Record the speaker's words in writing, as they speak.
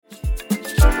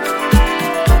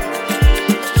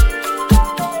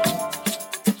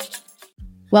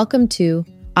Welcome to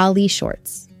Ali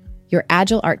Shorts, your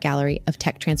Agile art gallery of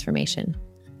tech transformation.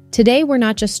 Today, we're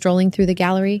not just strolling through the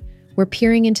gallery, we're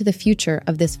peering into the future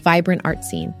of this vibrant art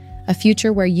scene, a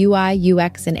future where UI,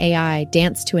 UX, and AI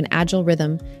dance to an agile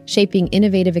rhythm, shaping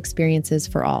innovative experiences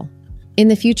for all. In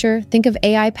the future, think of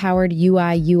AI-powered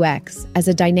UI, UX as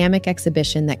a dynamic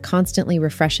exhibition that constantly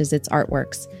refreshes its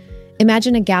artworks.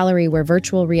 Imagine a gallery where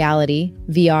virtual reality,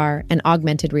 VR, and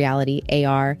augmented reality,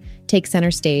 AR, take center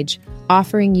stage,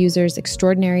 offering users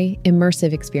extraordinary,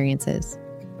 immersive experiences.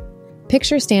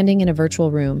 Picture standing in a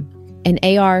virtual room, and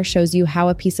AR shows you how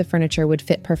a piece of furniture would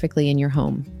fit perfectly in your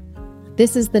home.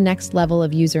 This is the next level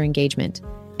of user engagement,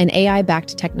 and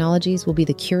AI-backed technologies will be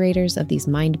the curators of these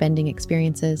mind-bending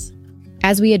experiences.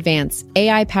 As we advance,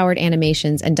 AI-powered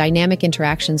animations and dynamic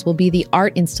interactions will be the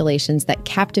art installations that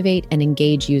captivate and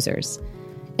engage users.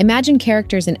 Imagine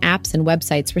characters in apps and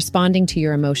websites responding to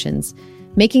your emotions,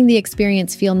 making the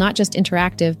experience feel not just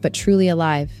interactive, but truly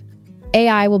alive.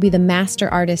 AI will be the master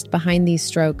artist behind these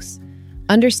strokes,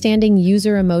 understanding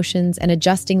user emotions and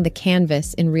adjusting the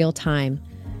canvas in real time.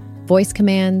 Voice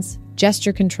commands,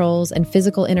 gesture controls, and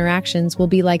physical interactions will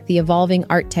be like the evolving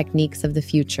art techniques of the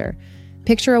future.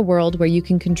 Picture a world where you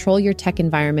can control your tech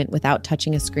environment without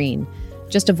touching a screen,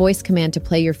 just a voice command to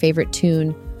play your favorite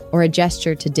tune or a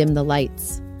gesture to dim the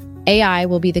lights. AI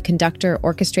will be the conductor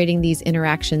orchestrating these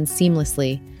interactions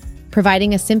seamlessly,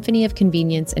 providing a symphony of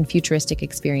convenience and futuristic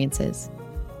experiences.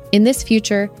 In this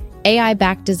future,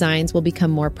 AI-backed designs will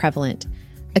become more prevalent,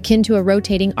 akin to a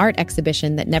rotating art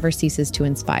exhibition that never ceases to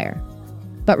inspire.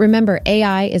 But remember,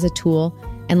 AI is a tool,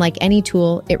 and like any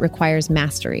tool, it requires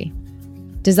mastery.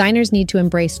 Designers need to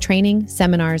embrace training,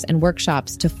 seminars, and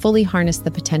workshops to fully harness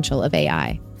the potential of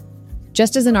AI.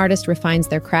 Just as an artist refines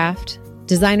their craft,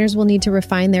 designers will need to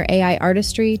refine their AI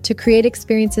artistry to create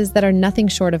experiences that are nothing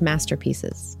short of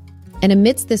masterpieces. And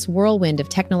amidst this whirlwind of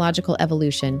technological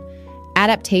evolution,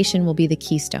 adaptation will be the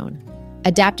keystone.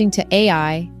 Adapting to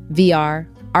AI, VR,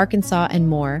 Arkansas, and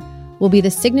more will be the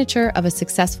signature of a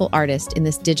successful artist in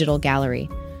this digital gallery.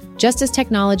 Just as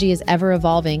technology is ever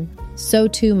evolving, so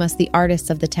too must the artists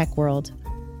of the tech world.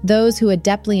 Those who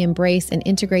adeptly embrace and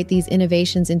integrate these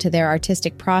innovations into their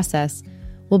artistic process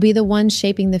will be the ones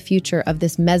shaping the future of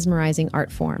this mesmerizing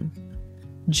art form.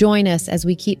 Join us as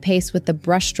we keep pace with the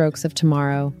brushstrokes of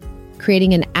tomorrow,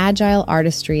 creating an agile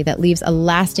artistry that leaves a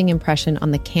lasting impression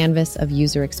on the canvas of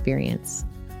user experience.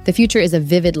 The future is a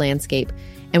vivid landscape,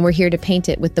 and we're here to paint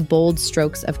it with the bold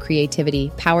strokes of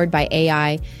creativity, powered by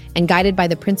AI and guided by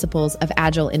the principles of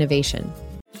agile innovation.